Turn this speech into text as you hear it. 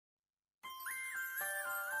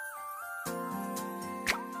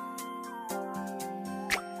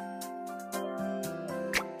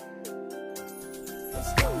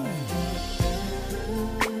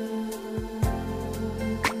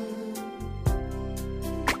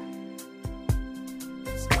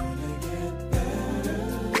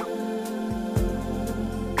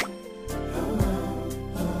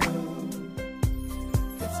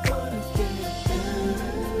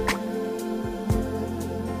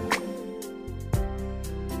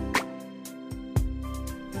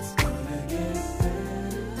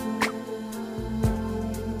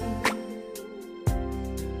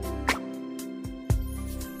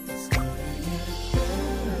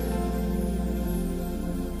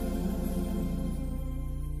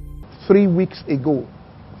3 weeks ago,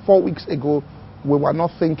 4 weeks ago, we were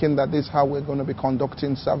not thinking that this is how we're going to be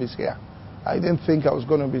conducting service here. I didn't think I was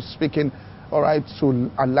going to be speaking, all right,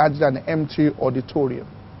 to a larger than empty auditorium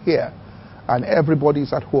here, and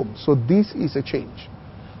everybody's at home. So this is a change,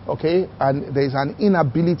 okay? And there's an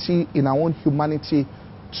inability in our own humanity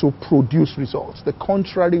to produce results. The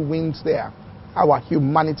contrary wins there. Our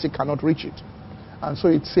humanity cannot reach it. And so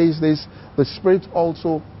it says this, the Spirit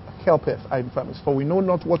also helpeth our infirmities, for we know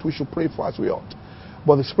not what we should pray for as we ought.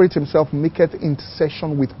 But the Spirit himself maketh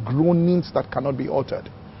intercession with groanings that cannot be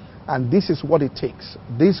uttered. And this is what it takes.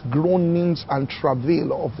 These groanings and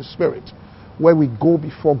travail of the Spirit, where we go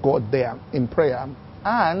before God there in prayer.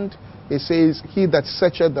 And it says, he that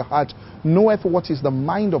searcheth the heart knoweth what is the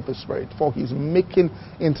mind of the Spirit, for he is making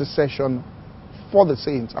intercession for the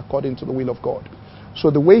saints according to the will of God.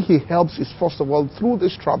 So the way he helps is, first of all, through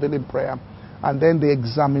this traveling prayer, and then the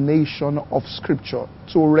examination of Scripture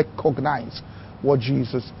to recognize what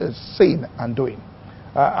Jesus is saying and doing.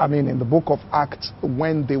 In the book of Acts,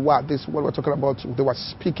 when they were, this what we're talking about, they were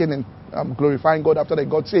speaking and glorifying God after they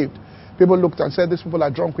got saved. People looked and said, these people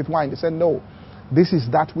are drunk with wine. They said, no, this is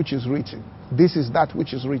that which is written. This is that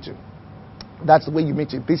which is written. That's the way you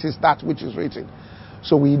meet it. This is that which is written.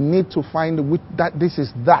 So we need to find that this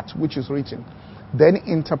is that which is written. Then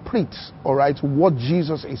interpret, all right, what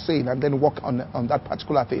Jesus is saying, and then work on that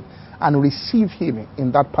particular thing and receive him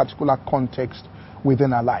in that particular context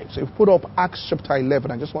within our lives. So if we put up Acts chapter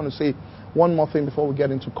 11, I just want to say one more thing before we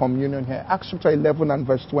get into communion here. Acts chapter 11 and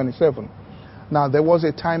verse 27. Now, there was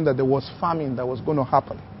a time that there was famine that was going to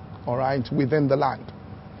happen, all right, within the land.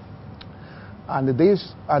 And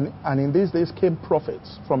in these days came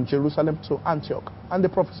prophets from Jerusalem to Antioch, and they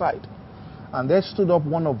prophesied. And there stood up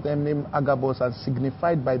one of them named Agabus and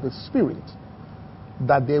signified by the Spirit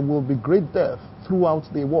that there will be great death throughout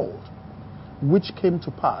the world, which came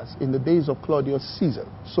to pass in the days of Claudius Caesar.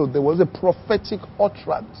 So there was a prophetic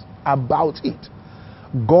utterance about it.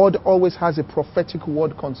 God always has a prophetic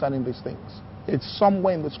word concerning these things. It's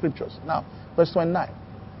somewhere in the scriptures. Now, verse 29.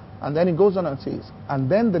 And then it goes on and says,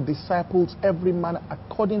 and then the disciples, every man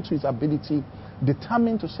according to his ability,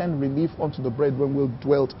 determined to send relief unto the brethren who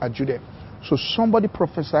dwelt at Judea. So somebody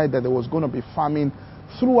prophesied that there was going to be famine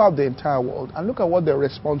throughout the entire world. And look at what their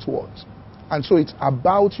response was. And so it's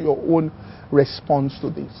about your own response to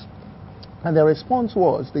this. And their response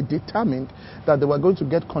was, they determined that they were going to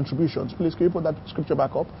get contributions. Please, can you put that scripture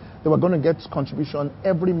back up? They were going to get contribution,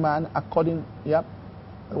 every man according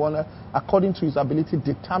to his ability,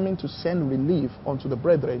 determined to send relief unto the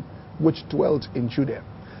brethren which dwelt in Judea.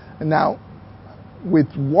 Now,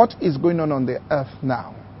 with what is going on the earth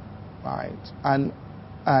now, right, and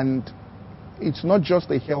it's not just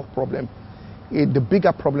a health problem. The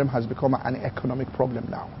bigger problem has become an economic problem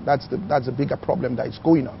now. That's the bigger problem that is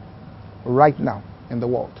going on right now in the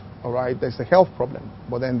world. All right, there's the health problem,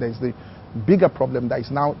 but then there's the bigger problem that is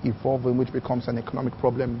now evolving, which becomes an economic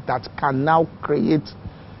problem that can now create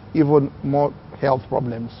even more health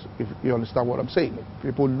problems, if you understand what I'm saying. If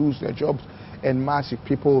people lose their jobs en masse, if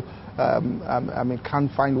people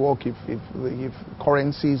can't find work, if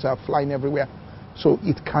currencies are flying everywhere. So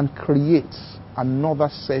it can create another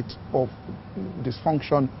set of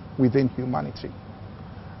dysfunction within humanity.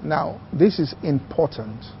 Now, this is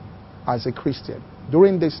important as a Christian.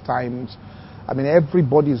 During these times,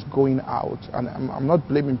 everybody is going out, and I'm not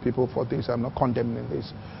blaming people for this, I'm not condemning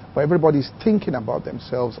this, but everybody's thinking about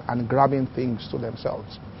themselves and grabbing things to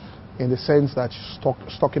themselves in the sense that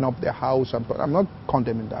stocking up their house. I'm not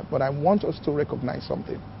condemning that, but I want us to recognize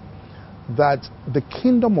something. That the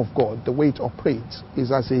kingdom of God, the way it operates,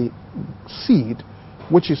 is as a seed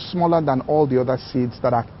which is smaller than all the other seeds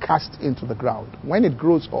that are cast into the ground. When it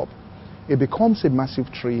grows up, it becomes a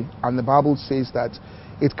massive tree, and the Bible says that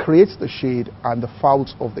it creates the shade and the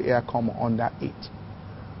fowls of the air come under it.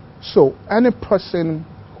 So any person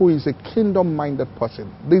who is a kingdom-minded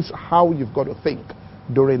person, this is how you've got to think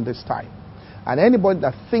during this time. And anybody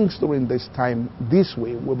that thinks during this time this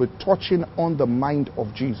way will be touching on the mind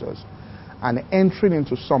of Jesus and entering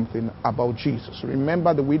into something about Jesus.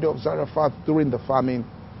 Remember the widow of Zarephath during the famine?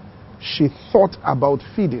 She thought about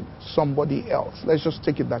feeding somebody else. Let's just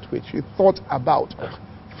take it that way. She thought about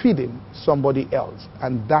feeding somebody else,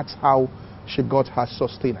 and that's how she got her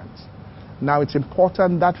sustenance. Now it's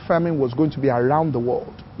important that famine was going to be around the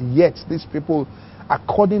world. Yet these people,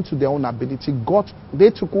 according to their own ability,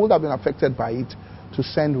 would have been affected by it to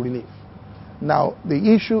send relief. Now,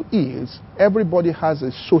 the issue is everybody has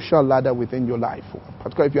a social ladder within your life,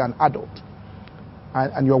 particularly if you're an adult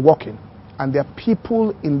and you're working. And there are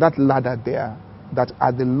people in that ladder there that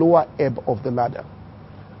are the lower ebb of the ladder,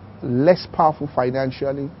 less powerful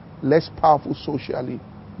financially, less powerful socially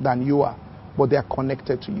than you are, but they are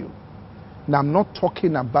connected to you. Now, I'm not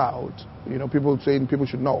talking about, people saying people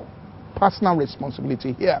should know. Personal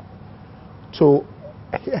responsibility here to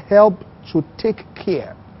help to take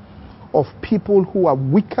care of people who are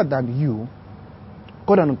weaker than you,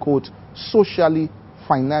 quote unquote, socially,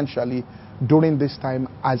 financially, during this time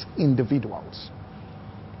as individuals.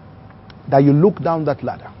 That you look down that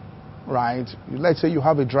ladder, right? Let's say you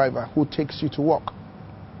have a driver who takes you to work,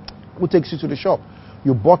 who takes you to the shop.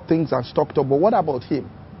 You bought things and stocked up, but what about him?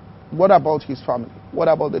 What about his family? What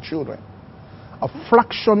about the children? A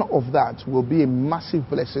fraction of that will be a massive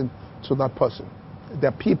blessing to that person. There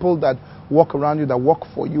are people that walk around you, that work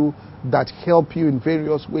for you, that help you in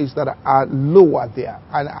various ways that are lower there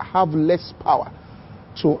and have less power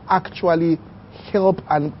to actually help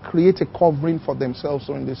and create a covering for themselves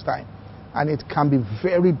during this time. And it can be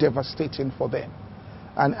very devastating for them.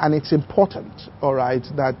 And it's important, all right,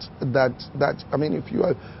 that I mean, if you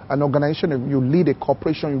are an organization, if you lead a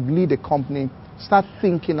corporation, you lead a company, start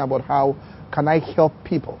thinking about how can I help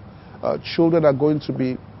people. Children are going to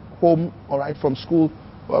be home, all right, from school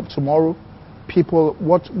tomorrow. People,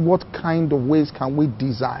 what kind of ways can we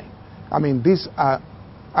design? I mean, these are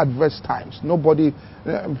adverse times.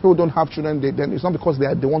 People don't have children. Then it's not because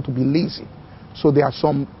they want to be lazy. So there are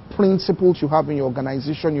some principles you have in your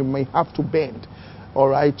organization you may have to bend, all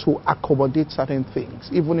right, to accommodate certain things.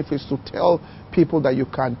 Even if it's to tell people that you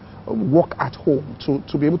can work at home,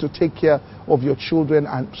 to be able to take care of your children.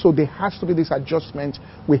 And so there has to be this adjustment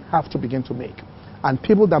we have to begin to make. And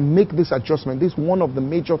people that make this adjustment, this is one of the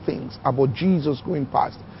major things about Jesus going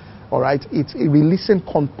past. All right, it's releasing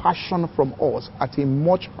compassion from us at a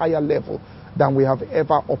much higher level than we have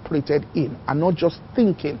ever operated in, and not just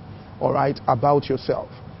thinking, all right, about yourself.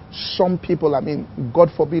 Some people, I mean, God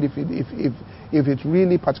forbid, if it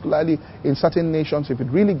really, particularly in certain nations, if it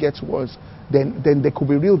really gets worse, then there could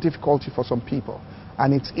be real difficulty for some people.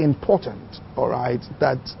 And it's important, all right,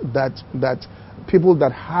 that people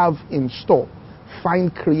that have in store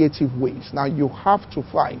find creative ways. Now, you have to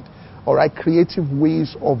find, all right, creative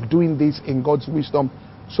ways of doing this in God's wisdom,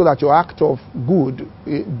 so that your act of good,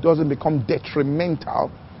 it doesn't become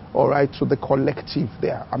detrimental, all right, to the collective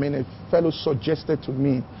there. I mean, a fellow suggested to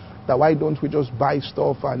me that why don't we just buy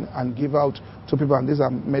stuff and give out to people, and these are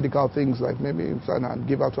medical things, like maybe and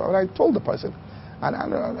give out to. And I told the person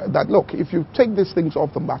and that, look, if you take these things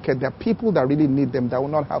off the market, there are people that really need them that will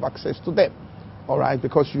not have access to them, all right,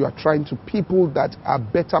 because you are trying to people that are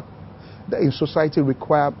better, that in society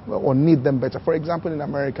require or need them better. For example, in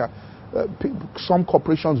America, some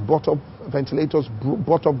corporations bought up ventilators,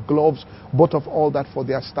 bought up gloves, bought up all that for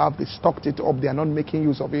their staff. They stocked it up. They are not making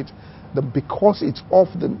use of it. Because it's off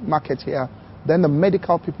the market here, then the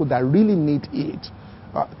medical people that really need it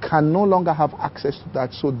can no longer have access to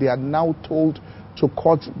that. So they are now told to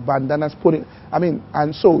cut bandanas, put it. I mean,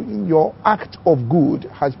 and so your act of good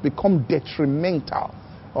has become detrimental,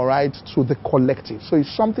 all right, to the collective. So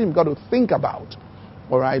it's something you've got to think about,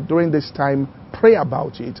 all right, during this time. Pray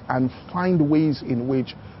about it and find ways in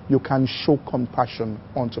which you can show compassion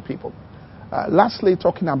onto people. Lastly,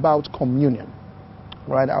 talking about communion.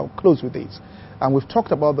 Right, I'll close with this. And we've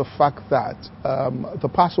talked about the fact that the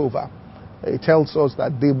Passover, it tells us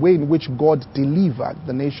that the way in which God delivered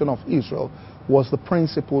the nation of Israel was the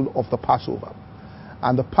principle of the Passover.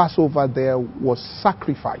 And the Passover there was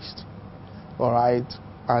sacrificed, all right,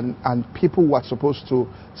 and people were supposed to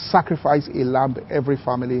sacrifice a lamb, every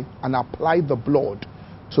family, and apply the blood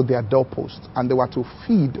to their doorpost. And they were to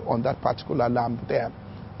feed on that particular lamb there,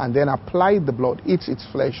 and then apply the blood, eat its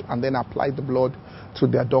flesh, and then apply the blood to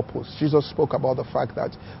their doorposts. Jesus spoke about the fact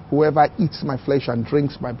that whoever eats my flesh and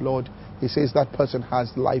drinks my blood, he says that person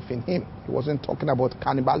has life in him. He wasn't talking about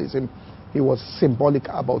cannibalism. He was symbolic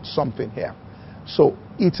about something here. So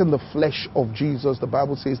eating the flesh of Jesus, the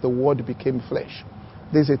Bible says the word became flesh.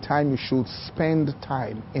 There's a time you should spend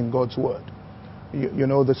time in God's word. You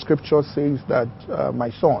know, the scripture says that, my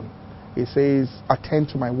son, it says, attend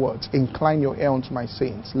to my words, incline your ear unto my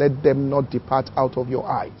sayings, let them not depart out of your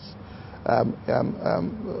eyes.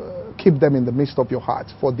 Keep them in the midst of your heart,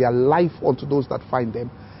 for their life unto those that find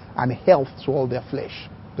them, and health to all their flesh.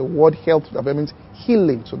 The word health means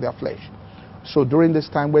healing to their flesh. So during this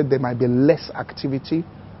time where there might be less activity,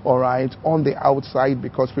 all right, on the outside,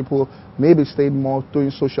 because people may be staying more, doing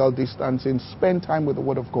social distancing, spend time with the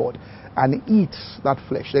Word of God and eat that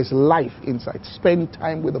flesh. There's life inside. Spend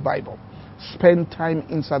time with the Bible. Spend time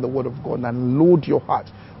inside the Word of God and load your heart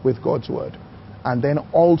with God's Word. And then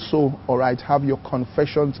also, all right, have your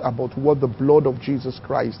confessions about what the blood of Jesus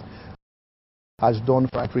Christ has done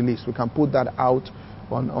for that release. We can put that out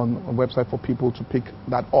on a website for people to pick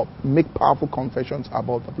that up. Make powerful confessions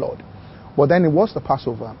about the blood. But then it was the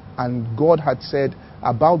Passover, and God had said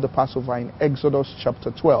about the Passover in Exodus chapter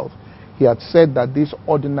 12, He had said that this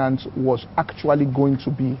ordinance was actually going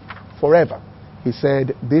to be forever. He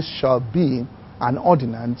said, this shall be an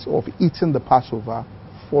ordinance of eating the Passover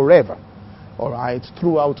forever, all right,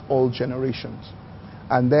 throughout all generations.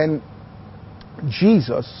 And then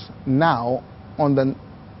Jesus, now, on the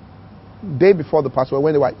day before the Passover,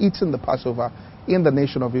 when they were eating the Passover in the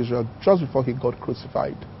nation of Israel, just before He got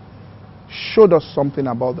crucified, showed us something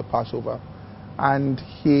about the Passover. And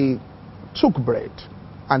He took bread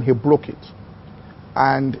and He broke it.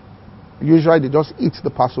 And usually they just eat the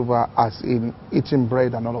Passover as in eating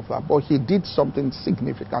bread and all of that. But He did something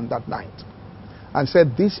significant that night and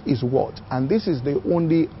said, this is what? And this is the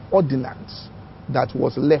only ordinance that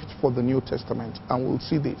was left for the New Testament. And we'll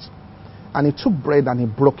see this. And He took bread and He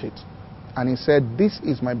broke it. And He said, this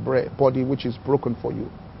is my body which is broken for you.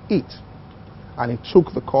 Eat. And He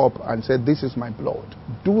took the cup and said, this is my blood.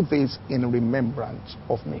 Do this in remembrance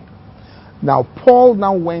of me. Now, Paul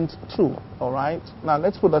now went through, all right? Now,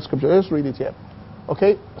 let's put that scripture. Let's read it here.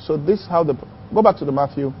 Okay? So this is how go back to the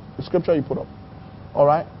Matthew, the scripture you put up. All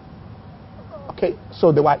right? Okay,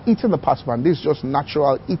 so they were eating the Passover, and this is just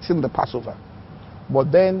natural eating the Passover.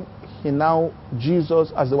 But then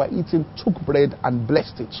Jesus, as they were eating, took bread and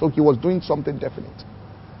blessed it. So He was doing something definite.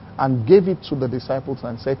 And gave it to the disciples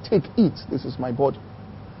and said, take, eat, this is my body.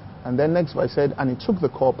 And then next verse said, and He took the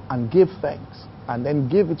cup and gave thanks. And then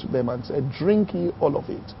gave it to them and said, drink ye all of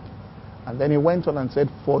it. And then He went on and said,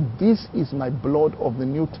 for this is my blood of the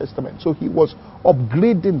New Testament. So He was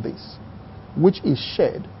upgrading this, which is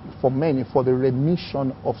shed for many for the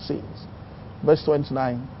remission of sins. Verse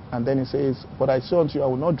 29, and then He says, but I say unto you, I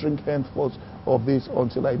will not drink henceforth of this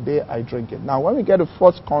until I day I drink it. Now when we get to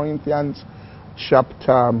 1 Corinthians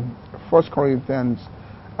and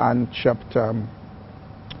chapter,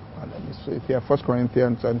 let me see here, 1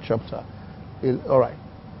 Corinthians and chapter, all right,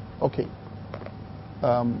 okay,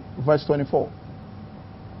 verse 24.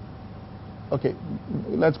 Okay,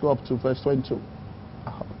 let's go up to verse 22.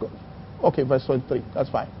 Okay, verse 23,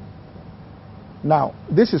 that's fine. Now,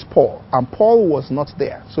 this is Paul, and Paul was not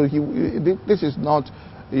there. So this is not,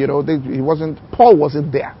 Paul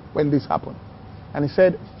wasn't there when this happened. And he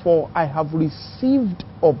said, for I have received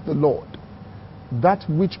of the Lord that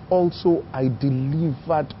which also I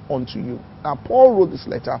delivered unto you. Now, Paul wrote this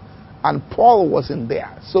letter, and Paul wasn't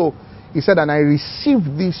there. So he said, and I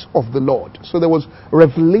received this of the Lord. So there was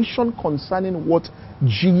revelation concerning what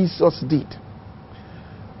Jesus did.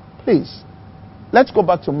 Please, let's go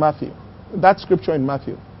back to Matthew. That scripture in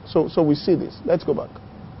Matthew. So we see this. Let's go back.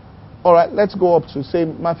 All right, let's go up to, say,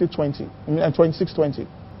 Matthew 26:20.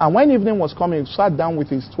 And when evening was coming, He sat down with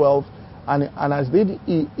His 12, and as they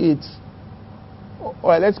eat. All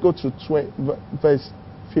right, let's go to verse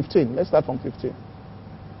 15. Let's start from 15.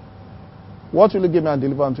 What will you give me and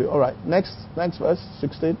deliver unto you? All right, next verse,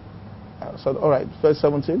 16. All right, verse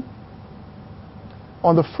 17.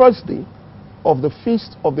 On the first day of the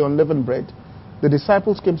feast of the unleavened bread, the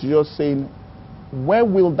disciples came to Jesus saying, where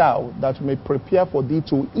wilt thou that we may prepare for thee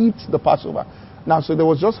to eat the Passover? Now, so there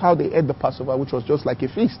was just how they ate the Passover, which was just like a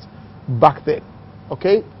feast back then.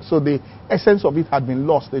 Okay? So the essence of it had been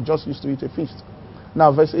lost. They just used to eat a feast.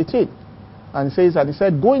 Now, verse 18. And it says, and He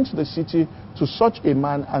said, go into the city to such a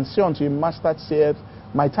man and say unto him, Master saith,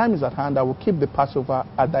 my time is at hand. I will keep the Passover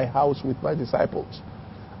at thy house with my disciples.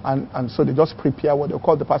 And so they just prepare what they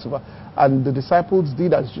call the Passover. And the disciples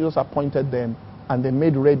did as Jesus appointed them, and they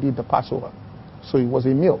made ready the Passover. So it was a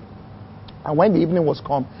meal. And when the evening was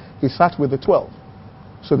come, He sat with the 12.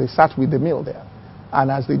 So they sat with the meal there.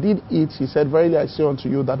 And as they did eat, He said, verily I say unto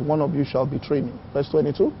you that one of you shall betray me. Verse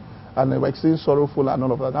 22. And they were exceeding sorrowful and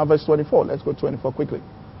all of that. Now verse 24. Let's go 24 quickly.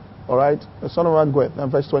 All right. The Son of Man goeth.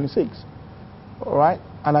 And verse 26. All right.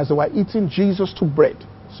 And as they were eating, Jesus took bread.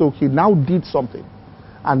 So He now did something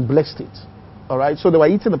and blessed it. All right. So they were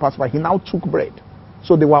eating the Passover. He now took bread.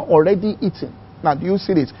 So they were already eating. Now, do you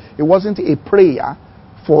see this? It wasn't a prayer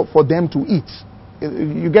for them to eat.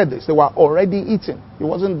 You get this? They were already eating. It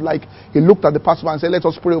wasn't like He looked at the Passover and said, let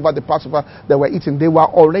us pray over the Passover. They were eating. They were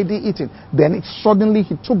already eating. Then suddenly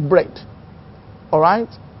He took bread, all right,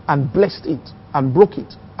 and blessed it and broke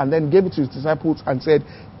it and then gave it to His disciples and said,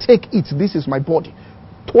 take it. This is my body.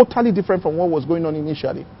 Totally different from what was going on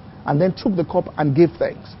initially. And then took the cup and gave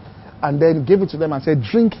thanks. And then gave it to them and said,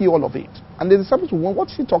 drink ye all of it. And the disciples were,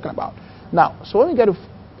 what's He talking about? Now, so when we get to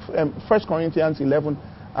 1 Corinthians 11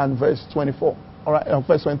 and verse 24, all right,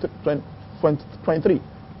 verse 23,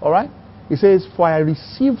 all right? He says, for I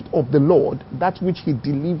received of the Lord that which he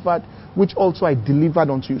delivered, which also I delivered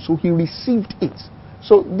unto you. So he received it.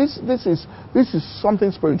 So this is something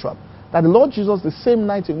spiritual. That the Lord Jesus, the same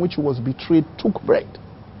night in which he was betrayed, took bread.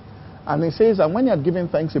 And he says, and when he had given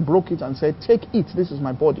thanks, he broke it and said, take, eat, this is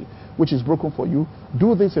my body, which is broken for you.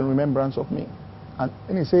 Do this in remembrance of me. And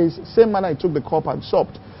he says, same manner he took the cup and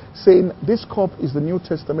supped, saying, this cup is the New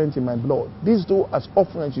Testament in my blood. This do as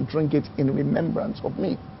often as you drink it in remembrance of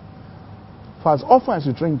me. For as often as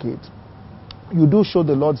you drink it, you do show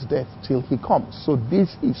the Lord's death till he comes. So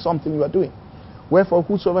this is something you are doing. Wherefore,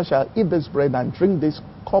 whosoever shall eat this bread and drink this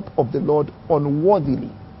cup of the Lord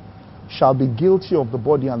unworthily shall be guilty of the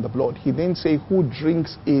body and the blood. He didn't say who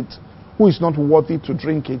drinks it, who is not worthy to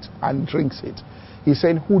drink it and drinks it. He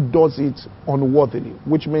said who does it unworthily,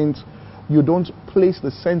 which means you don't place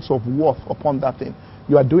the sense of worth upon that thing.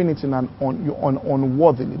 You are doing it in an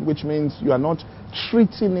unworthily, which means you are not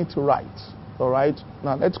treating it right. All right?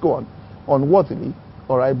 Now let's go on. Unworthily,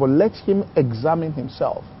 all right, but let him examine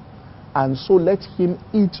himself. And so let him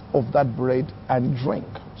eat of that bread and drink.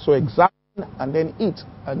 So examine and then eat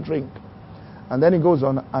and drink. And then he goes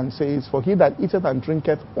on and says, for he that eateth and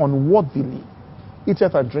drinketh unworthily,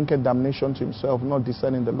 eateth and drinketh damnation to himself, not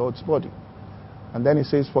discerning the Lord's body. And then he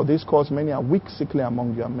says, for this cause many are weak, sickly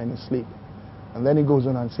among you, and many sleep. And then he goes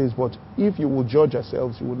on and says, but if you will judge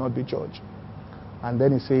yourselves, you will not be judged. And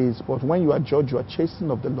then he says, but when you are judged, you are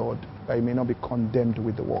chastened of the Lord, that you may not be condemned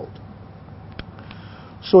with the world.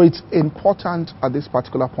 So it's important at this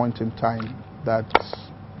particular point in time that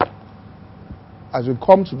as we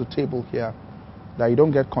come to the table here, that you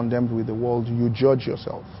don't get condemned with the world, you judge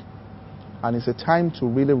yourself. And it's a time to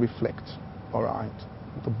really reflect, all right?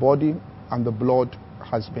 The body and the blood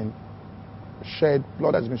has been shed,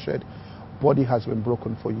 blood has been shed, body has been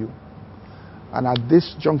broken for you. And at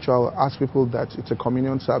this juncture, I'll ask people that it's a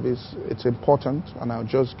communion service, it's important, and I'll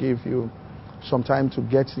just give you some time to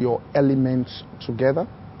get your elements together,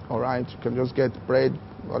 all right? You can just get bread,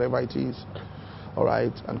 whatever it is, all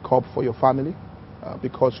right, and cup for your family,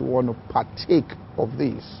 because you want to partake of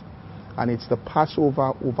this. And it's the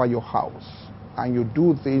Passover over your house. And you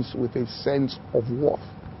do this with a sense of worth,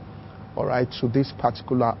 all right, to this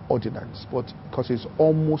particular ordinance. But because it's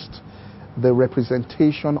almost the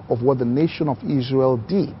representation of what the nation of Israel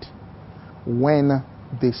did when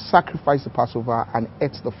they sacrificed the Passover and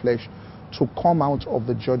ate the flesh to come out of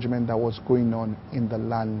the judgment that was going on in the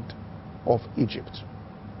land of Egypt.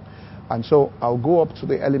 And so I'll go up to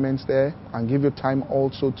the elements there and give you time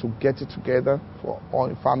also to get it together for all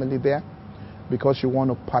the family there, because you want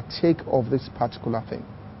to partake of this particular thing.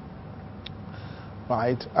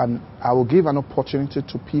 Right? And I will give an opportunity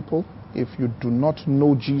to people, if you do not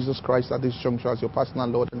know Jesus Christ at this juncture as your personal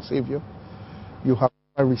Lord and Savior, you have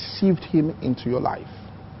received him into your life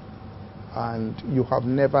and you have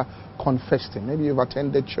never confessed him. Maybe you've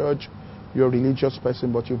attended church, you're a religious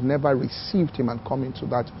person, but you've never received him and come into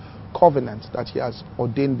that covenant that he has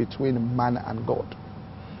ordained between man and God.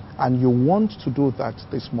 And you want to do that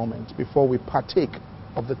this moment before we partake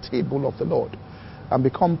of the table of the Lord and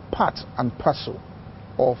become part and parcel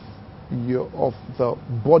of the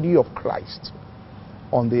body of Christ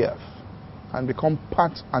on the earth, and become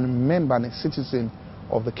part and member and a citizen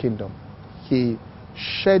of the kingdom. He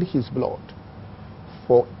shed his blood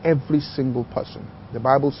for every single person. The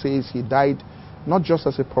Bible says he died not just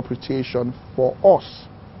as a propitiation for us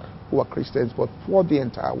who are Christians, but for the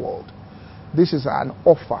entire world. This is an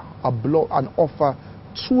offer, an offer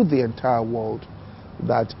to the entire world,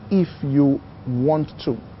 that if you want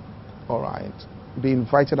to, all right, be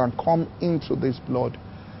invited and come into this blood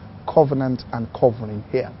covenant and covering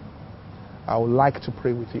here, I would like to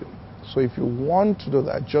pray with you. So if you want to do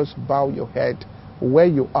that, just bow your head where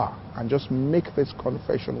you are and just make this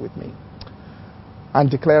confession with me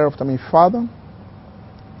and declare after me. Father,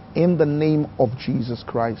 in the name of Jesus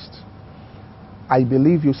Christ, I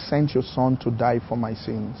believe you sent your Son to die for my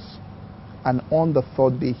sins, and on the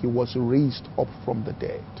third day he was raised up from the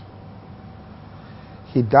dead.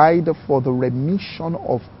 He died for the remission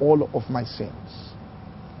of all of my sins,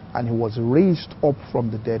 and he was raised up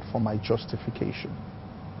from the dead for my justification.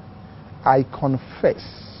 I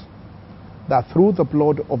confess that through the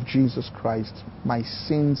blood of Jesus Christ, my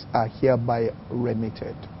sins are hereby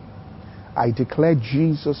remitted. I declare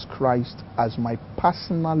Jesus Christ as my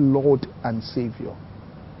personal Lord and Savior,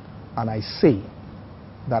 and I say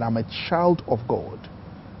that I'm a child of God,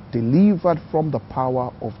 delivered from the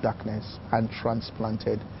power of darkness and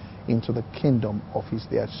transplanted into the kingdom of his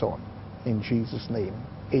dear Son. In Jesus' name,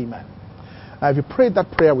 amen. Now, if you prayed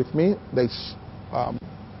that prayer with me, there's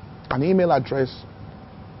an email address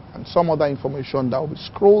and some other information that will be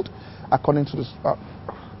scrolled according to this,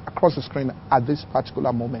 across the screen at this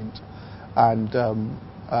particular moment, and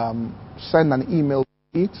send an email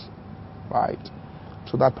to it, right,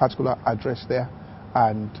 to that particular address there,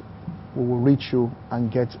 and we will reach you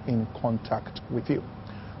and get in contact with you.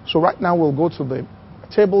 So right now we'll go to the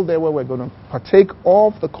table there where we're going to partake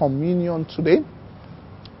of the communion today.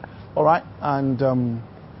 All right, and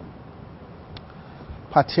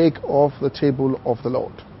partake of the table of the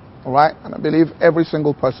Lord. All right, and I believe every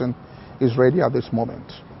single person is ready at this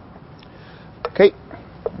moment. Okay,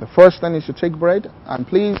 the first thing is to take bread, and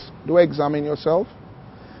please do examine yourself.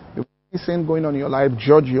 If there's sin going on in your life,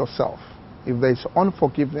 judge yourself. If there's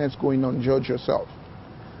unforgiveness going on, judge yourself.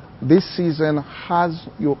 This season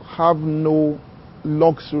you have no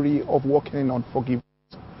luxury of walking in unforgiveness,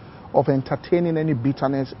 of entertaining any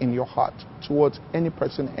bitterness in your heart towards any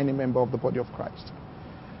person, any member of the body of Christ.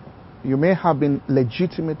 You may have been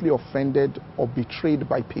legitimately offended or betrayed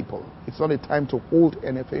by people. It's not a time to hold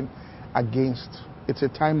anything against. It's a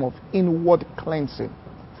time of inward cleansing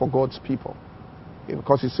for God's people.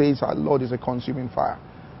 Because it says our Lord is a consuming fire.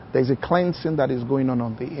 There's a cleansing that is going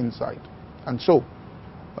on the inside. And so,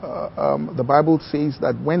 the Bible says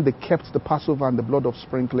that when they kept the Passover and the blood of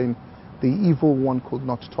sprinkling, the evil one could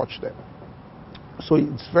not touch them. So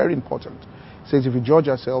it's very important. It says if we judge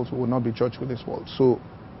ourselves, we will not be judged with this world. So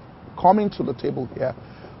coming to the table here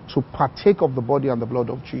to partake of the body and the blood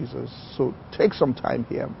of Jesus. So take some time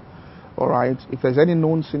here. All right. If there's any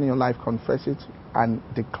known sin in your life, confess it and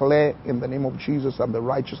declare in the name of Jesus and the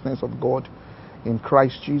righteousness of God in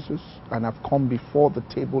Christ Jesus. And I've come before the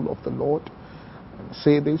table of the Lord.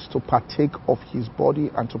 Say this, to partake of his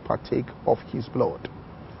body and to partake of his blood.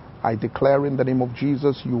 I declare in the name of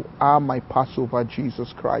Jesus, you are my Passover,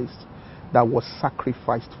 Jesus Christ, that was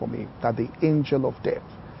sacrificed for me, that the angel of death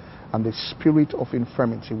and the spirit of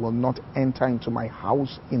infirmity will not enter into my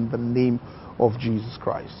house in the name of Jesus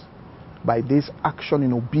Christ. By this action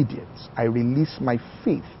in obedience, I release my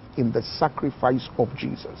faith in the sacrifice of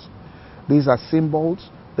Jesus. These are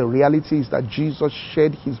symbols. The reality is that Jesus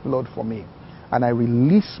shed his blood for me. And I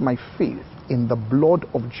release my faith in the blood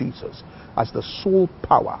of Jesus as the sole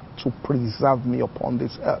power to preserve me upon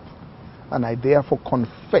this earth. And I therefore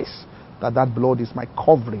confess that that blood is my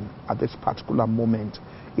covering at this particular moment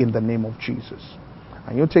in the name of Jesus.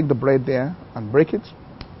 And you take the bread there and break it,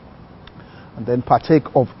 and then partake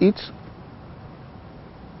of it.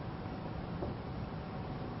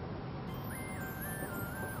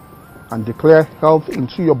 And declare health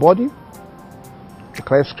into your body.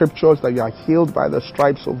 Declare scriptures that you are healed by the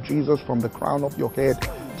stripes of Jesus from the crown of your head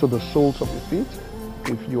to the soles of your feet.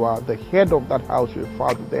 If you are the head of that house, your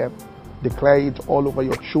father there, declare it all over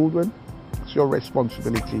your children. It's your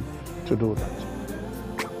responsibility to do that.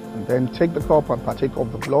 And then take the cup and partake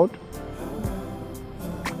of the blood.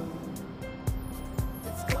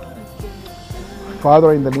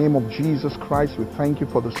 Father, in the name of Jesus Christ, we thank you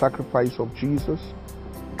for the sacrifice of Jesus.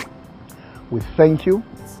 We thank you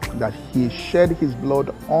that he shed his blood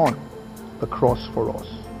on the cross for us,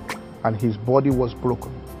 and his body was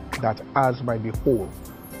broken, that ours might be whole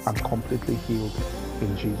and completely healed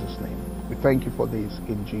in Jesus' name. We thank you for this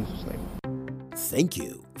in Jesus' name. Thank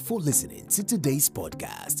you for listening to today's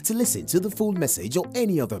podcast. To listen to the full message or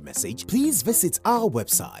any other message, please visit our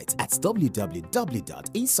website at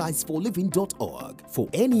www.insightsforliving.org. For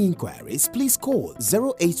any inquiries, please call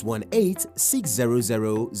 0818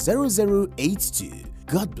 600 0082.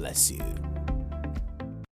 God bless you.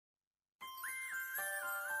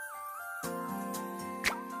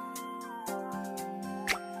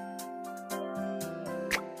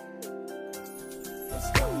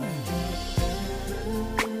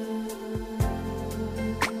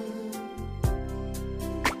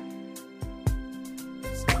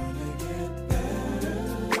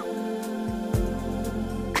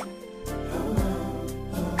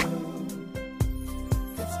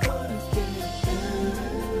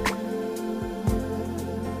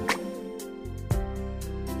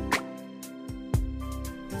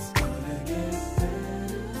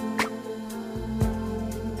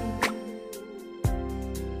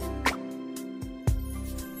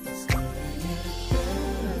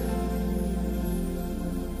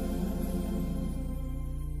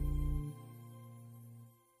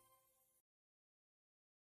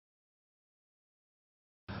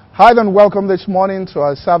 Hi and welcome this morning to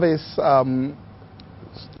our service.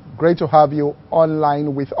 Great to have you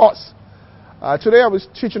online with us. Today I was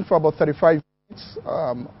teaching for about 35 minutes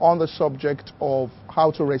on the subject of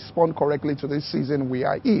how to respond correctly to this season we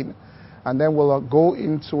are in. And then we'll go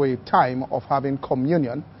into a time of having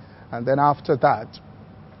communion. And then after that,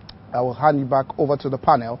 I will hand you back over to the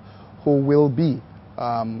panel who will be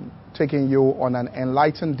taking you on an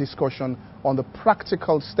enlightened discussion on the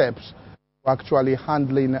practical steps for actually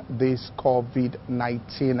handling this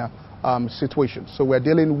COVID-19 situation. So we're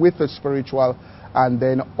dealing with the spiritual and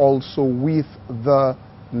then also with the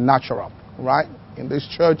natural, right? In this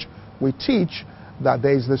church, we teach that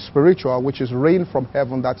there is the spiritual, which is rain from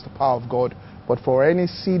heaven, that's the power of God. But for any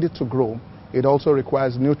seed to grow, it also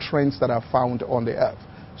requires nutrients that are found on the earth.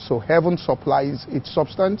 So heaven supplies its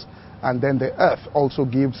substance, and then the earth also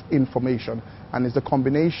gives information. And it's the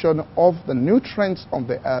combination of the nutrients of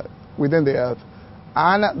the earth, within the earth,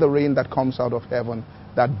 and the rain that comes out of heaven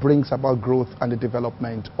that brings about growth and the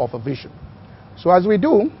development of a vision. So as we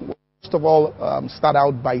do, first of all, start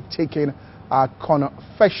out by taking our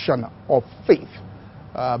confession of faith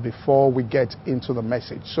before we get into the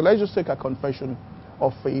message. So let's just take a confession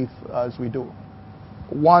of faith as we do.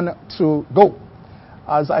 1, 2, go.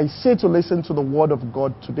 As I say to listen to the word of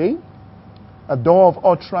God today, a door of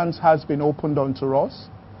utterance has been opened unto us,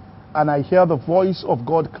 and I hear the voice of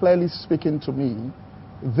God clearly speaking to me.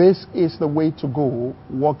 This is the way to go,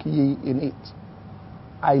 walk ye in it.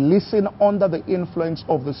 I listen under the influence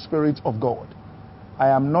of the Spirit of God. I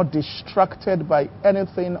am not distracted by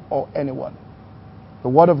anything or anyone. The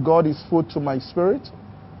word of God is food to my spirit.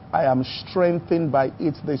 I am strengthened by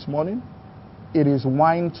it this morning. It is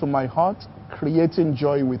wine to my heart, creating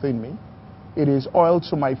joy within me. It is oil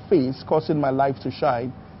to my face, causing my life to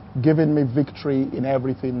shine, giving me victory in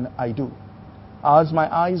everything I do. As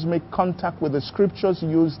my eyes make contact with the scriptures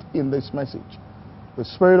used in this message, the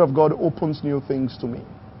Spirit of God opens new things to me.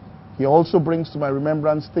 He also brings to my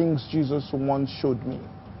remembrance things Jesus once showed me.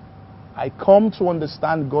 I come to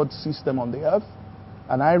understand God's system on the earth,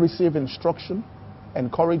 and I receive instruction,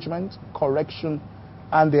 encouragement, correction,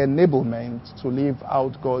 and the enablement to live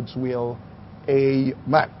out God's will.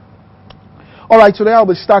 Amen. All right, today I'll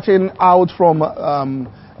be starting out from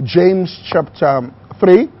James chapter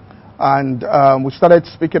 3. And we started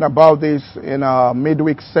speaking about this in our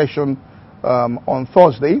midweek session on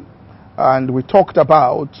Thursday. And we talked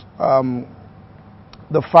about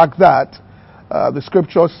the fact that the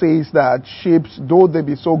scripture says that ships, though they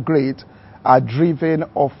be so great, are driven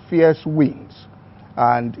of fierce winds.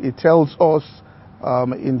 And it tells us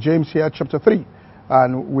in James here, chapter 3.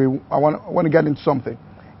 And I want to get into something.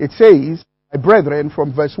 It says, my brethren,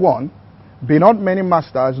 from verse 1, be not many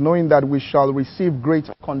masters, knowing that we shall receive great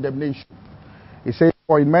condemnation. He says,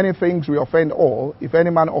 for in many things we offend all. If any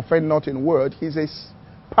man offend not in word, he is a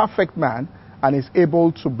perfect man, and is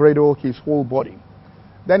able to bridle his whole body.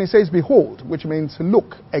 Then he says, behold, which means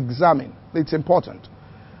look, examine. It's important.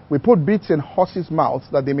 We put bits in horses' mouths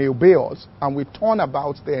that they may obey us, and we turn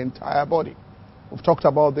about their entire body. We've talked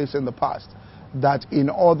about this in the past, that in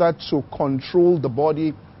order to control the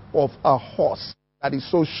body of a horse that is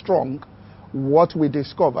so strong, what we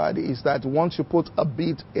discovered is that once you put a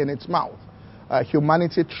bit in its mouth,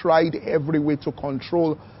 humanity tried every way to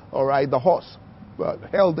control, the horse.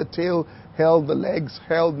 Held the tail, held the legs,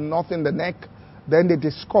 held nothing, the neck. Then they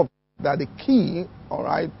discovered that the key,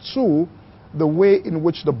 to the way in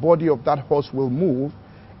which the body of that horse will move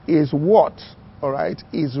is what,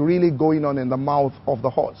 is really going on in the mouth of the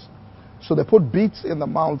horse. So they put bits in the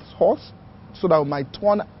mouth of the horse so that it might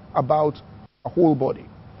turn about the whole body.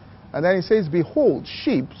 And then it says, behold,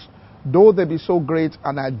 ships, though they be so great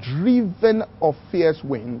and are driven of fierce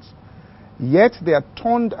winds, yet they are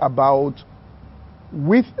turned about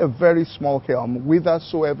with a very helm,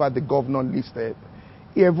 whithersoever the governor listeth.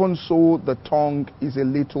 Even so the tongue is a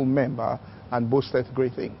little member, and boasteth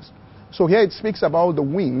great things. So here it speaks about the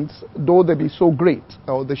winds, though they be so great,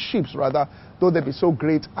 or the ships rather, though they be so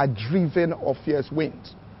great, are driven of fierce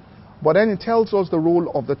winds. But then it tells us the role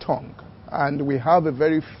of the tongue. And we have a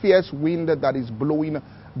very fierce wind that is blowing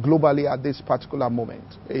globally at this particular moment.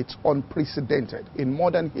 It's unprecedented. In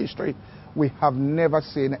modern history, we have never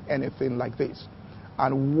seen anything like this.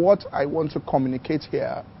 And what I want to communicate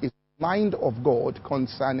here is the mind of God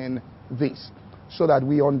concerning this, so that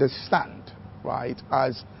we understand,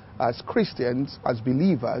 as Christians, as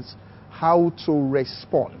believers, how to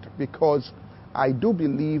respond. Because I do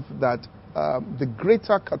believe that the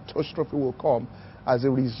greater catastrophe will come as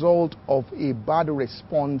a result of a bad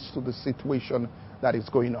response to the situation that is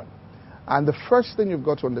going on. And the first thing you've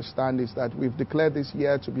got to understand is that we've declared this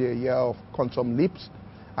year to be a year of quantum leaps,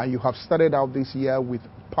 and you have started out this year with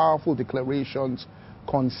powerful declarations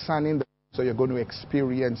concerning the things that you're going to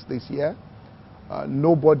experience this year.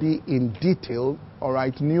 Nobody in detail,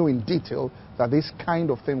 knew in detail that this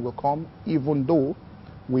kind of thing will come, even though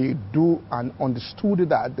we do and understood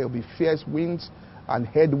that there will be fierce winds and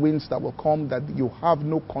headwinds that will come, that you have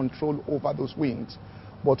no control over those winds.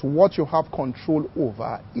 But what you have control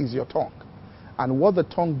over is your tongue. And what the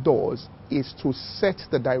tongue does is to set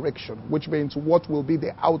the direction, which means what will be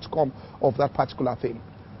the outcome of that particular thing.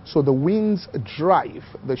 So the winds drive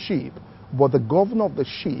the ship, but the governor of the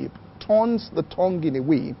ship turns the tongue in a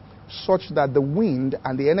way such that the wind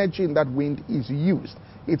and the energy in that wind is used.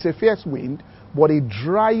 It's a fierce wind, but it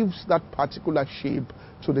drives that particular ship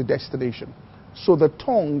to the destination. So the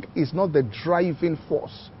tongue is not the driving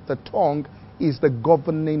force. The tongue is the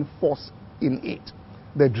governing force in it.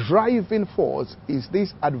 The driving force is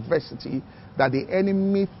this adversity that the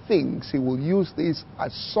enemy thinks he will use this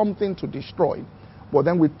as something to destroy. But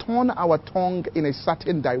then we turn our tongue in a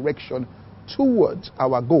certain direction towards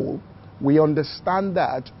our goal. We understand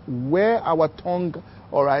that where our tongue,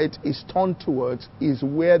 is turned towards is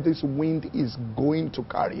where this wind is going to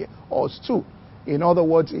carry us to. In other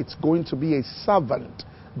words, it's going to be a servant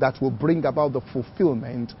that will bring about the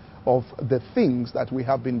fulfillment of the things that we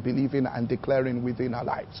have been believing and declaring within our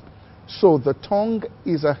lives. So the tongue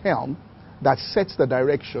is a helm that sets the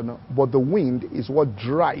direction, but the wind is what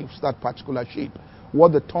drives that particular ship.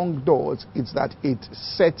 What the tongue does is that it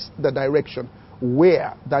sets the direction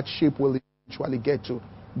where that ship will eventually get to.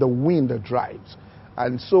 The wind drives.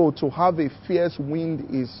 And so to have a fierce wind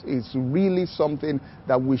is really something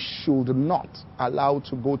that we should not allow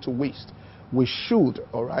to go to waste. We should,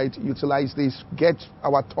 utilize this, get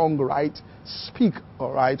our tongue right, speak,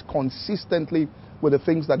 consistently with the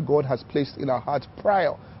things that God has placed in our heart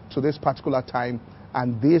prior to this particular time,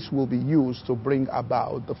 and this will be used to bring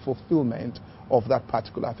about the fulfillment of that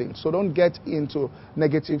particular thing. So don't get into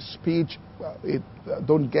negative speech,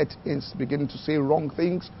 don't get in beginning to say wrong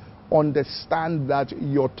things. Understand that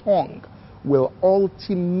your tongue will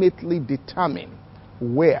ultimately determine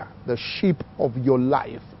where the ship of your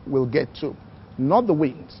life will get to. Not the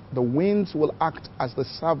winds. The winds will act as the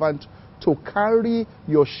servant to carry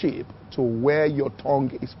your ship to where your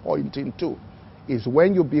tongue is pointing to. Is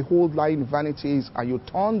when you behold lying vanities and you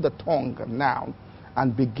turn the tongue now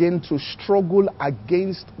and begin to struggle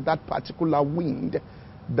against that particular wind,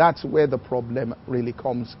 that's where the problem really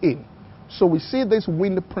comes in. So we see this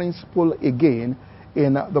wind principle again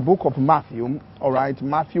in the book of Matthew,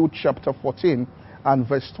 Matthew chapter 14 and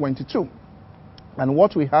verse 22. And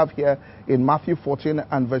what we have here in Matthew 14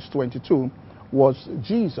 and verse 22 was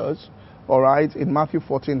Jesus, in Matthew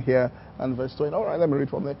 14 here and verse 20. Let me read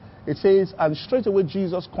from there. It says, "And straightway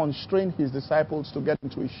Jesus constrained his disciples to get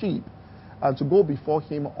into a ship and to go before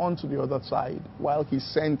him onto the other side, while he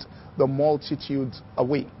sent the multitudes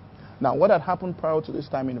away." Now, what had happened prior to this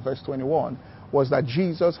time in verse 21 was that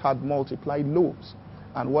Jesus had multiplied loaves.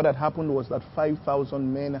 And what had happened was that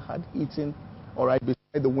 5,000 men had eaten,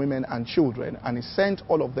 beside the women and children. And he sent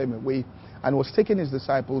all of them away and was taking his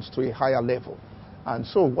disciples to a higher level. And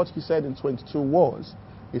so what he said in 22 was,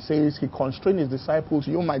 he says, he constrained his disciples,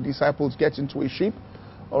 "You, my disciples, get into a ship,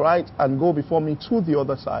 and go before me to the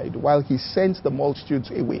other side," while he sent the multitudes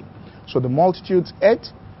away. So the multitudes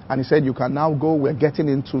ate, and he said, "You can now go." We're getting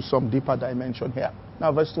into some deeper dimension here.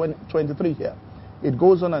 Now, verse 23 here. It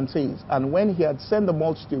goes on and says, "And when he had sent the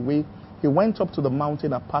multitude away, he went up to the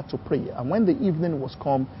mountain apart to pray. And when the evening was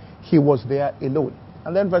come, he was there alone."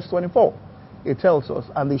 And then verse 24, it tells us,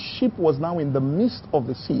 "And the ship was now in the midst of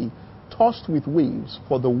the sea, tossed with waves,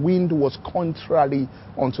 for the wind was contrary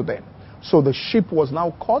unto them." So the ship was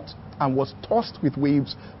now caught and was tossed with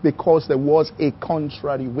waves because there was a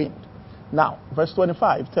contrary wind. Now, verse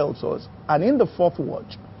 25 tells us, "And in the fourth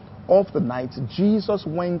watch of the night, Jesus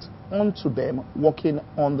went unto them walking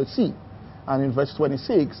on the sea." And in verse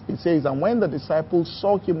 26, it says, "And when the disciples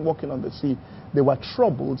saw him walking on the sea, they were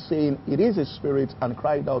troubled, saying, It is a spirit, and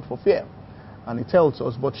cried out for fear." And it tells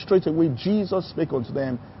us, "But straightway Jesus spake unto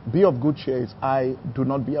them, Be of good cheer, I, do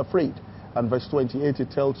not be afraid." And verse 28,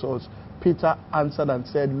 it tells us, "Peter answered and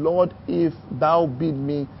said, Lord, if thou bid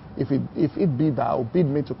me, if it be thou, bid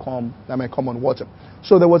me to come, that I may come on water."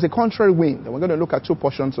 So there was a contrary wind. And we're going to look at two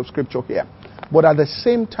portions of scripture here. But at the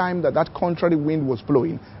same time that contrary wind was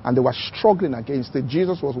blowing and they were struggling against it,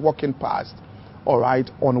 Jesus was walking past,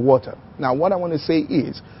 on water. Now, what I want to say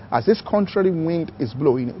is, as this contrary wind is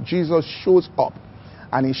blowing, Jesus shows up.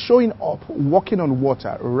 And he's showing up walking on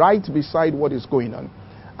water right beside what is going on.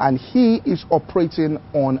 And he is operating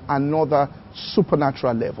on another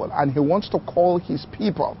supernatural level. And he wants to call his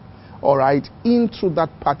people, into that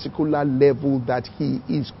particular level that he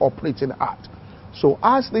is operating at. So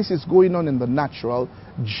as this is going on in the natural,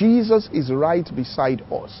 Jesus is right beside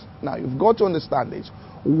us. Now, you've got to understand this.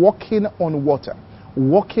 Walking on water,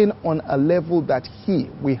 walking on a level that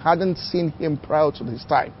we hadn't seen him prior to this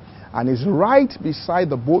time. And is right beside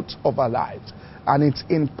the boat of our lives. And it's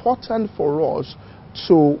important for us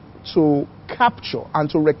to capture and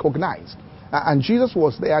to recognize. And Jesus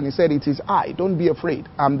was there and he said, "It is I, don't be afraid,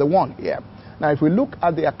 I'm the one here." Now, if we look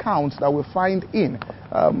at the accounts that we find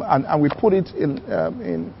and we put it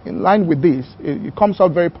in line with this, it comes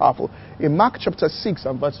out very powerful. In Mark chapter 6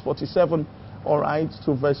 and verse 47, all right,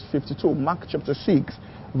 to verse 52. Mark chapter 6,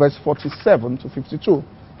 verse 47 to 52.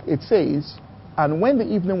 It says, "And when the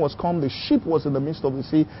evening was come, the ship was in the midst of the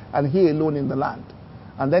sea, and he alone in the land."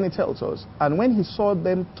 And then it tells us, "And when he saw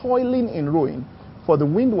them toiling in rowing, for the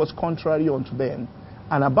wind was contrary unto them,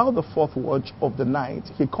 and about the fourth watch of the night,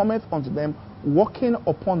 he cometh unto them, walking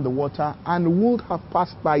upon the water, and would have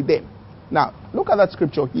passed by them." Now, look at that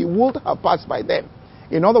scripture. He would have passed by them.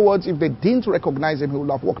 In other words, if they didn't recognize him, he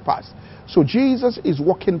would have walked past. So Jesus is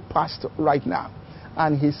walking past right now.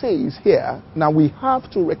 And he says here, now we have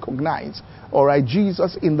to recognize, all right,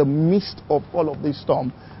 Jesus in the midst of all of this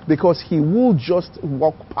storm, because he will just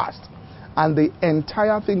walk past. And the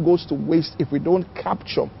entire thing goes to waste if we don't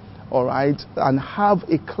capture, all right, and have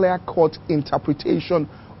a clear-cut interpretation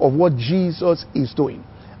of what Jesus is doing.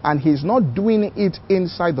 And he's not doing it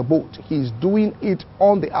inside the boat. He's doing it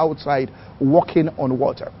on the outside, walking on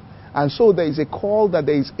water. And so there is a call that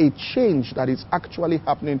there is a change that is actually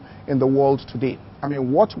happening in the world today. I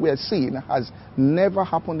mean, what we are seeing has never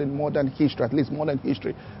happened in modern history, at least modern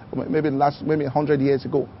history, maybe 100 years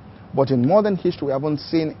ago. But in modern history, we haven't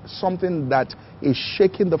seen something that is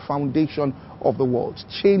shaking the foundation of the world,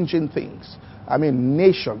 changing things. I mean,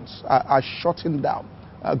 nations are shutting down.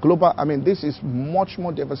 Global, I mean, this is much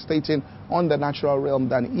more devastating on the natural realm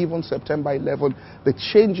than even September 11. The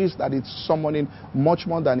changes that it's summoning, much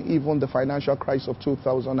more than even the financial crisis of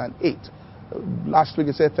 2008. Last week,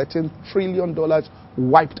 it said $13 trillion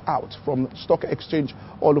wiped out from stock exchange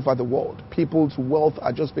all over the world. People's wealth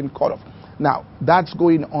are just being cut off. Now, that's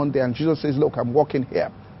going on there, and Jesus says, "Look, I'm walking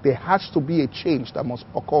here." There has to be a change that must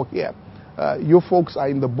occur here. You folks are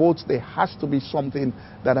in the boats. There has to be something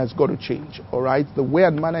that has got to change, all right? The way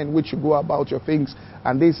and manner in which you go about your things,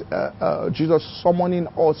 and this Jesus summoning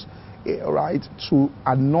us, right, to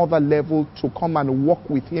another level, to come and walk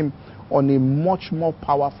with him on a much more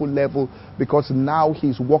powerful level, because now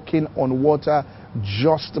he's walking on water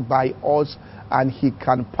just by us, and he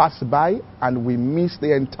can pass by, and we miss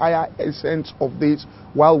the entire essence of this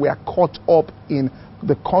while we are caught up in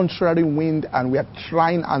the contrary wind, and we are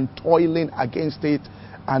trying and toiling against it,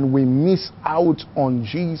 and we miss out on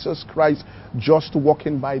Jesus Christ just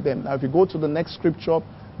walking by them. Now, if you go to the next scripture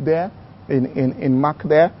there, in Mark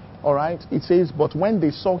there, all right, it says, "But when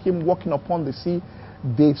they saw him walking upon the sea,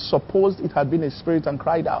 they supposed it had been a spirit and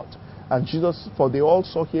cried out. And Jesus, for they all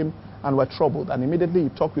saw him and were troubled. And immediately he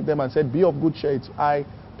talked with them and said, 'Be of good cheer, it's I,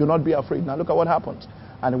 do not be afraid.' Now look at what happened.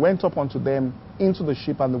 And he went up unto them into the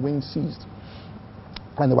ship, and the wind ceased.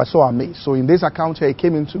 And they were so amazed." So in this account here, he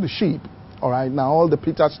came into the ship. All right, now all the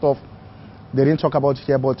Peter stuff, they didn't talk about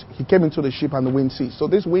here, but he came into the ship and the wind ceased. So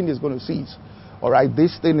this wind is going to cease. All right,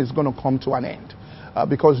 this thing is going to come to an end.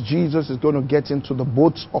 Because Jesus is going to get into the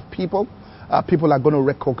boats of people. People are going to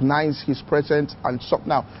recognize his presence and so.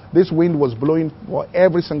 Now, this wind was blowing for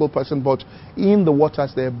every single person, but in the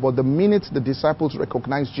waters there. But the minute the disciples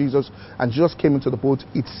recognized Jesus and Jesus came into the boat,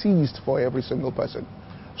 it ceased for every single person.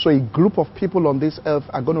 So a group of people on this earth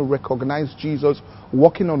are going to recognize Jesus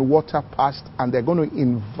walking on water past, and they're going to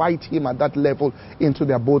invite him at that level into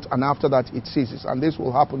their boat, and after that it ceases. And this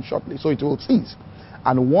will happen shortly. So it will cease.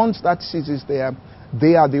 And once that ceases there,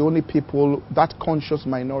 they are the only people, that conscious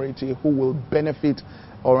minority, who will benefit,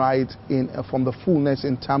 all right, from the fullness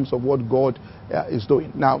in terms of what God is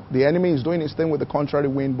doing. Now, the enemy is doing his thing with the contrary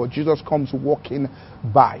wind, but Jesus comes walking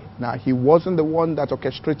by. Now, he wasn't the one that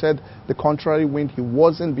orchestrated the contrary wind. He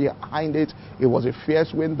wasn't behind it. It was a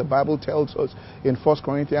fierce wind. The Bible tells us in 1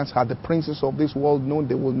 Corinthians, "Had the princes of this world known,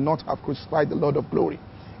 they will not have crucified the Lord of glory."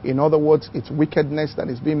 In other words, it's wickedness that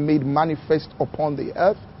is being made manifest upon the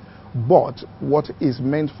earth. But what is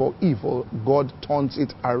meant for evil, God turns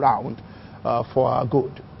it around for our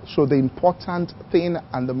good. So the important thing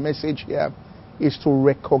and the message here is to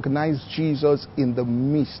recognize Jesus in the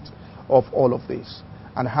midst of all of this.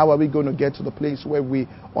 And how are we going to get to the place where we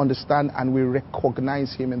understand and we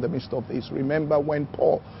recognize him in the midst of this? Remember when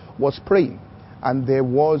Paul was praying, and there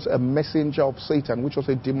was a messenger of Satan, which was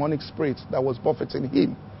a demonic spirit that was buffeting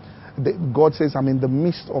him. God says, "I'm in the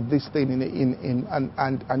midst of this thing,"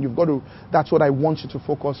 and you've got to. That's what I want you to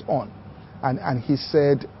focus on. And he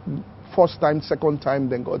said, first time, second time,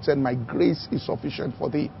 then God said, "My grace is sufficient for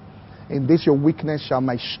thee. In this your weakness shall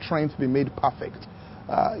my strength be made perfect."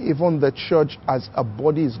 Even the church as a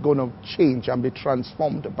body is going to change and be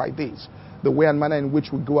transformed by this. The way and manner in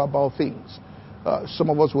which we go about things. Some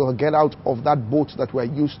of us will get out of that boat that we're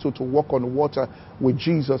used to walk on water with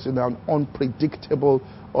Jesus in an unpredictable,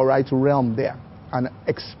 realm there, and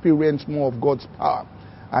experience more of God's power,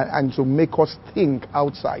 and to make us think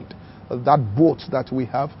outside that boat that we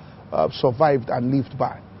have survived and lived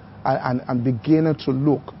by, and begin to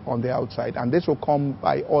look on the outside. And this will come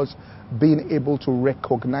by us being able to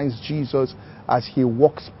recognize Jesus as he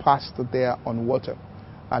walks past there on water.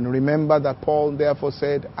 And remember that Paul therefore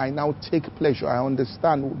said, I now take pleasure. I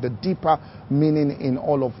understand the deeper meaning in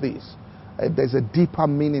all of this. There's a deeper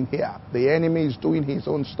meaning here. The enemy is doing his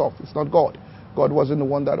own stuff. It's not God. God wasn't the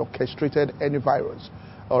one that orchestrated any virus.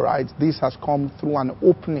 All right. This has come through an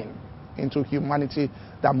opening into humanity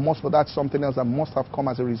but that's something else that must have come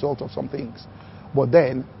as a result of some things. But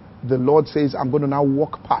then the Lord says, I'm going to now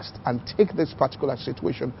walk past and take this particular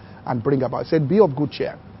situation and bring about. He said, be of good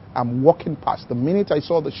cheer. I'm walking past. The minute I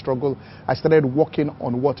saw the struggle, I started walking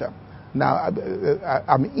on water. Now,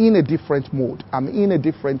 I'm in a different mode. I'm in a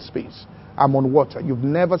different space. I'm on water. You've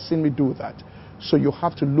never seen me do that. So you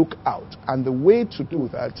have to look out. And the way to do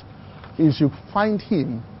that is you find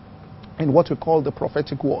him in what we call the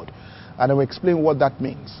prophetic word. And I will explain what that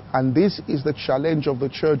means. And this is the challenge of the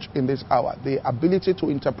church in this hour. The ability to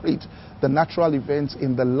interpret the natural events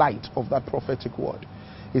in the light of that prophetic word.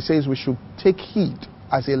 He says we should take heed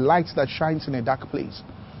as a light that shines in a dark place.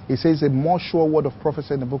 He says a more sure word of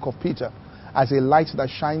prophecy in the book of Peter, as a light that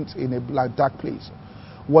shines in a dark place.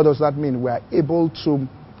 What does that mean? We are able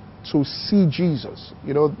to see Jesus.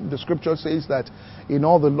 You know, the scripture says that in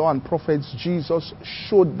all the law and prophets, Jesus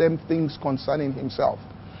showed them things concerning himself.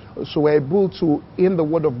 So we're able to, in the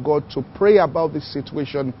word of God, to pray about this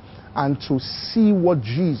situation and to see what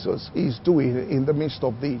Jesus is doing in the midst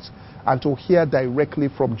of this, and to hear directly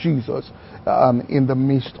from Jesus in the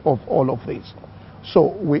midst of all of this.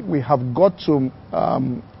 So we have got to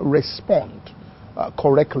respond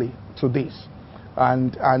correctly to this.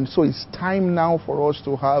 And so it's time now for us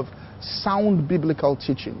to have sound biblical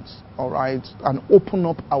teachings, all right, and open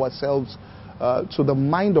up ourselves to the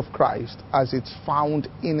mind of Christ as it's found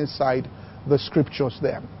inside the scriptures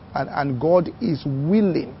there. And God is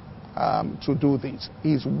willing to do this.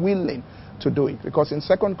 He's willing to do it. Because in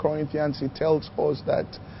 2 Corinthians, he tells us that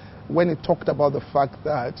when he talked about the fact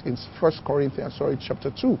that in 1 Corinthians,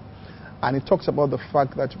 chapter 2, and it talks about the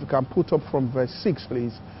fact that if you can put up from verse 6,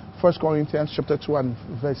 please. 1 Corinthians chapter 2 and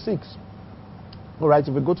verse 6. All right,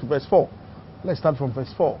 if we go to verse 4, let's start from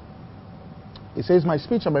verse 4. It says, my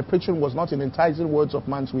speech and my preaching was not in enticing words of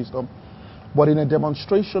man's wisdom, but in a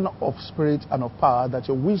demonstration of spirit and of power, that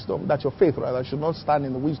your faith should not stand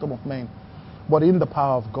in the wisdom of men, but in the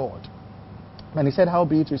power of God. And he said,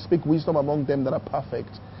 howbeit we speak wisdom among them that are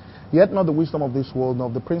perfect, yet not the wisdom of this world, nor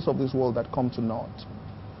of the prince of this world that come to naught.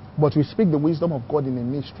 But we speak the wisdom of God in a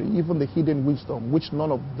mystery, even the hidden wisdom, which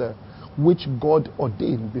God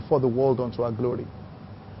ordained before the world unto our glory,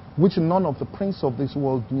 which none of the prince of this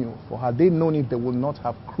world knew. For had they known it, they would not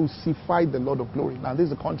have crucified the Lord of glory. Now this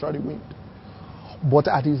is the contrary wind. But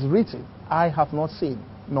as it is written, I have not seen,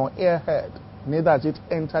 nor ear heard, neither has it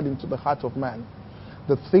entered into the heart of man,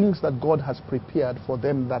 the things that God has prepared for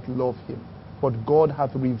them that love him. But God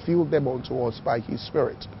hath revealed them unto us by his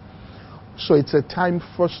Spirit. So it's a time,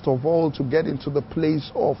 first of all, to get into the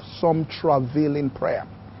place of some travailing prayer.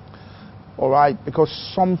 All right, because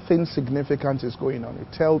something significant is going on. It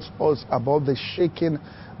tells us about the shaking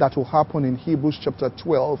that will happen in Hebrews chapter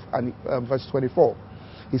 12 and verse 24.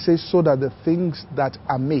 It says, so that the things that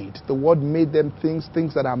are made, the word made them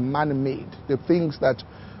things that are man-made, the things that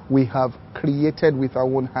we have created with our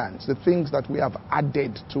own hands, the things that we have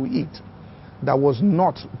added to it, that was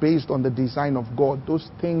not based on the design of God,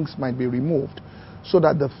 those things might be removed, so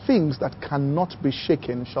that the things that cannot be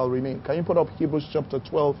shaken shall remain. Can you put up Hebrews chapter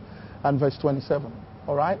 12 and verse 27?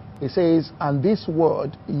 All right. It says, and this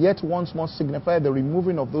word yet once more signified the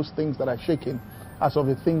removing of those things that are shaken, as of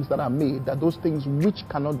the things that are made, that those things which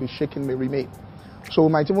cannot be shaken may remain. So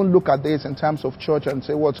we might even look at this in terms of church and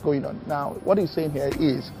say, what's going on? Now, what he's saying here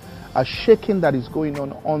is a shaking that is going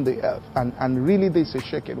on the earth. And really this is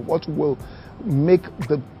shaking. What will make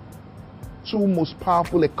the two most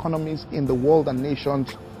powerful economies in the world and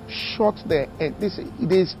nations shut their end? This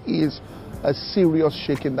is a serious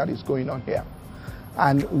shaking that is going on here.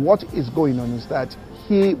 And what is going on is that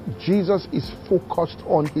Jesus is focused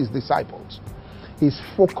on his disciples. He's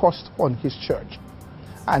focused on his church.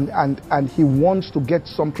 And he wants to get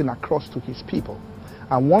something across to his people.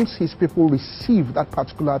 And once his people receive that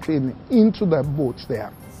particular thing into their boats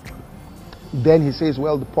there, then he says,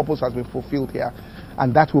 well, the purpose has been fulfilled here.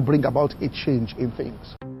 And that will bring about a change in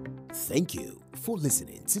things. Thank you for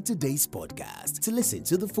listening to today's podcast. To listen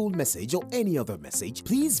to the full message or any other message,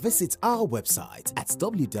 please visit our website at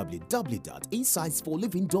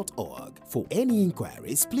www.insightsforliving.org. For any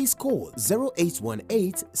inquiries, please call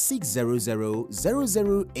 0818 600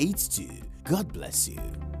 0082. God bless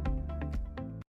you.